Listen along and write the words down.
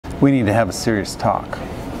We need to have a serious talk.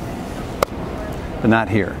 But not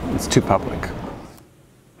here. It's too public.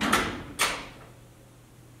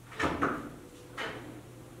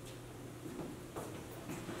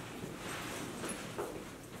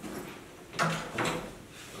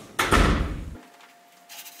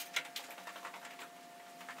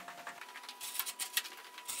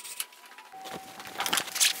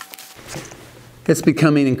 It's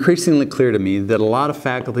becoming increasingly clear to me that a lot of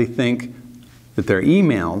faculty think that their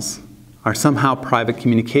emails are somehow private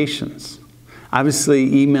communications. Obviously,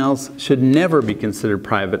 emails should never be considered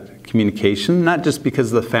private communication, not just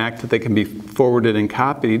because of the fact that they can be forwarded and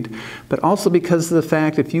copied, but also because of the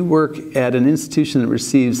fact if you work at an institution that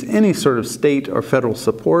receives any sort of state or federal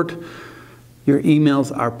support, your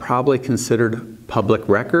emails are probably considered public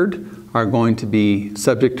record, are going to be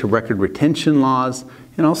subject to record retention laws,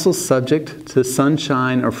 and also subject to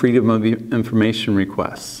sunshine or freedom of information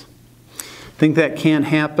requests. Think that can't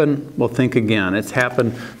happen? Well, think again. It's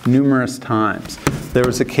happened numerous times. There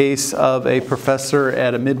was a case of a professor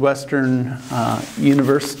at a Midwestern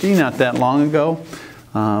university not that long ago,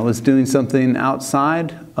 was doing something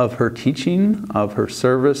outside of her teaching, of her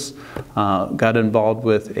service, got involved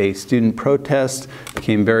with a student protest,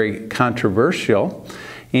 became very controversial.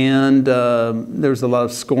 And there was a lot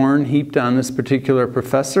of scorn heaped on this particular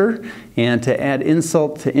professor. And to add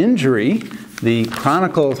insult to injury, the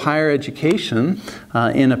Chronicle of Higher Education,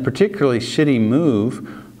 in a particularly shitty move,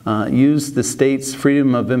 used the state's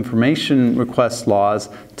Freedom of Information request laws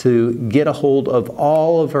to get a hold of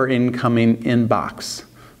all of her incoming inbox,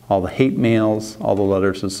 all the hate mails, all the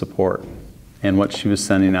letters of support, and what she was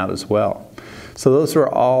sending out as well. So those were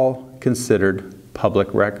all considered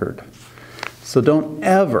public record. So don't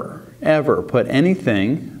ever, ever put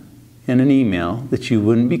anything in an email that you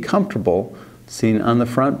wouldn't be comfortable seeing on the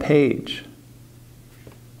front page.